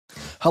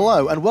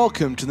Hello and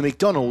welcome to the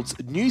McDonald's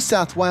New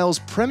South Wales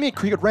Premier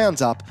Cricket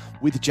Roundup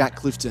with Jack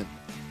Clifton.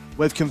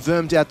 We've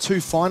confirmed our two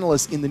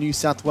finalists in the New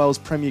South Wales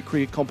Premier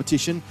Cricket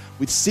competition,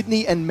 with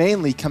Sydney and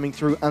Manly coming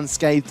through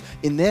unscathed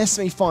in their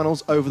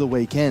semi-finals over the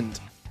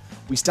weekend.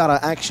 We start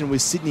our action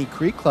with Sydney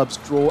Cricket Club's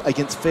draw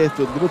against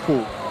Fairfield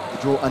Liverpool, the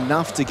draw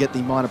enough to get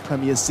the minor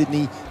premier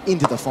Sydney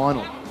into the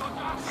final.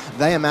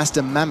 They amassed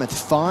a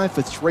mammoth 5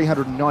 for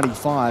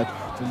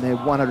 395 from their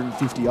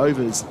 150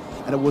 overs,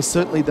 and it was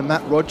certainly the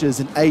Matt Rodgers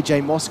and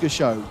Mosca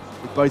show,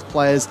 with both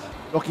players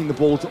knocking the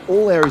ball to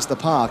all areas of the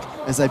park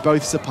as they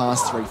both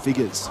surpassed three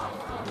figures.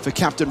 For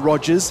Captain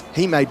Rodgers,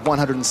 he made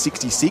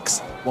 166,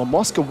 while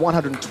Mosca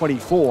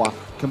 124,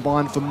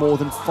 combined for more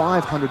than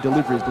 500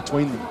 deliveries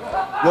between them.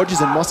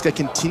 Rodgers and Mosca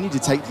continued to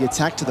take the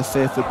attack to the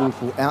Fairfield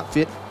Liverpool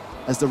outfit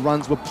as the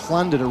runs were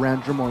plundered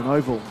around Drummoyne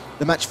Oval.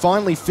 The match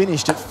finally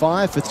finished at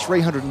 5 for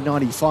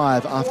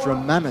 395 after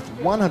a mammoth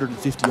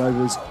 150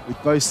 overs,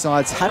 with both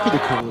sides happy to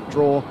call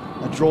it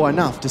a draw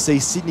enough to see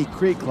Sydney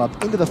Cricket Club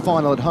into the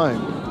final at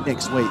home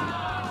next week.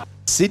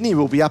 Sydney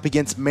will be up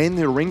against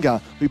Manly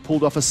Warringah, who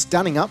pulled off a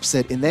stunning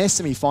upset in their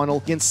semi-final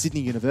against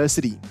Sydney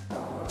University.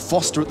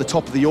 Foster at the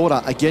top of the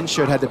order again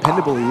showed how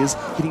dependable he is,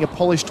 hitting a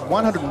polished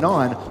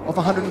 109 off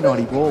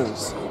 190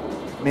 balls.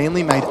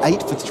 Manly made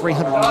 8 for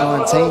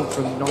 319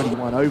 from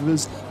 91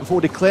 overs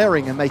before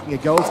declaring and making a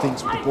go of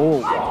things with the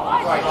ball.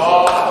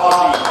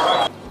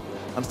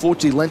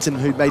 Unfortunately, Lenton,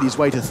 who made his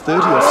way to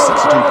 30 off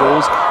 62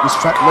 balls, was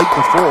trapped late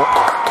before.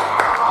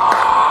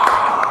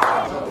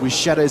 With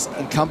shadows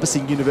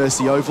encompassing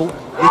University Oval,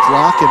 Nick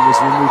Larkin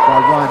was removed by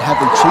Ryan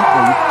Hadley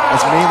cheaply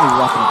as Manly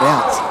were up and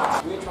about.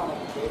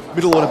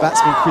 Middle order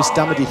batsman Chris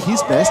Dummer did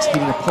his best,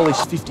 hitting a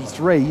polished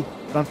 53,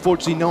 but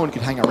unfortunately no one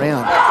could hang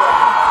around.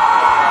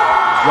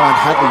 Ryan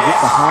Hadley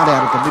ripped the heart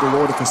out of the middle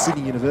order for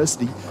Sydney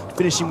University,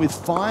 finishing with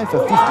 5 for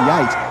 58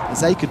 as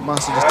they could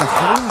muster just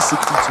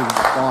 162 in the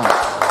fight.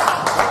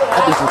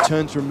 Hadley's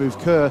return to remove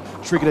Kerr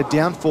triggered a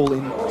downfall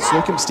in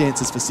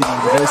circumstances for Sydney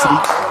University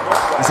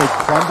as they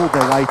crumbled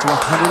their way to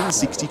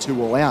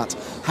 162 all out,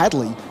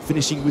 Hadley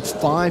finishing with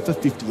 5 for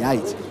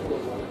 58.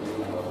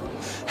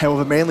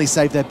 However, Manly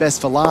saved their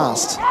best for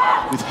last,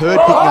 with Hurd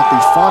picking up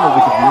the final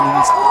wicket of the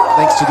innings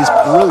thanks to this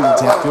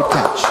brilliant outfield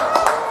catch.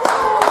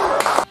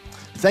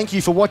 Thank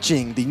you for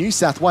watching the New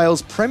South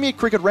Wales Premier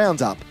Cricket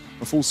Roundup.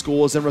 For full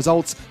scores and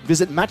results,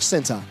 visit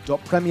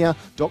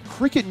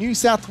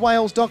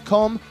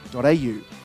matchcentre.premier.cricketnewsouthwales.com.au.